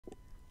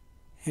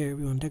Hey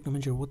everyone,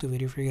 Technomentary with a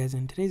video for you guys.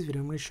 In today's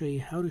video, I'm going to show you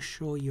how to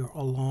show your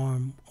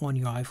alarm on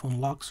your iPhone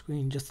lock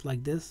screen just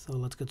like this. So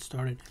let's get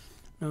started.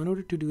 Now in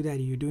order to do that,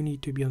 you do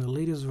need to be on the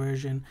latest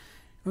version.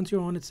 Once you're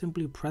on it,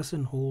 simply press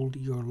and hold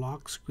your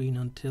lock screen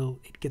until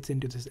it gets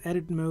into this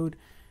edit mode.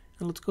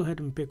 And let's go ahead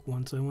and pick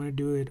one. So I want to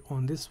do it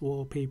on this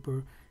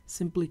wallpaper.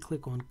 Simply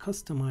click on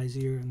customize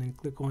here and then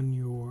click on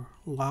your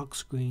lock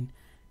screen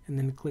and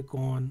then click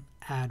on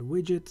add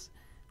widgets.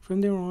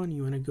 From there on,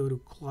 you want to go to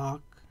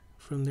clock.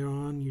 From there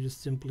on, you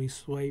just simply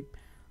swipe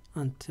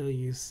until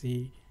you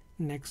see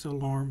next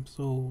alarm.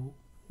 So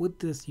with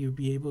this, you'll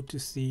be able to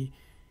see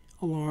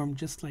alarm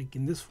just like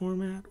in this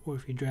format, or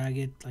if you drag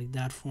it like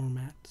that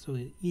format. So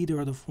either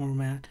of the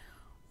format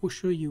will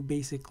show you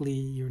basically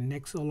your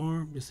next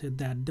alarm. Just hit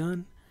that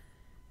done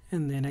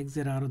and then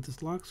exit out of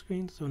this lock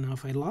screen. So now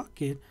if I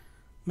lock it,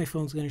 my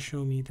phone's going to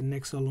show me the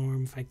next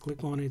alarm. If I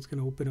click on it, it's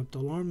going to open up the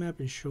alarm app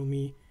and show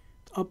me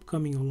the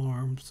upcoming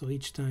alarms. So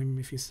each time,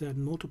 if you set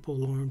multiple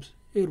alarms,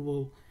 it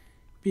will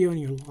be on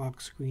your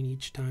lock screen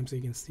each time, so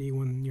you can see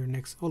when your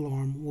next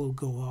alarm will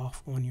go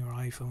off on your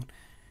iPhone.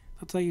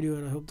 That's how you do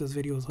it. I hope this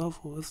video was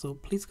helpful. If so,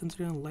 please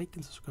consider a like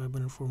and subscribe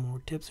button for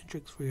more tips and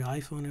tricks for your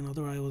iPhone and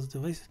other iOS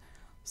devices.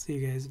 See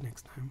you guys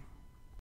next time.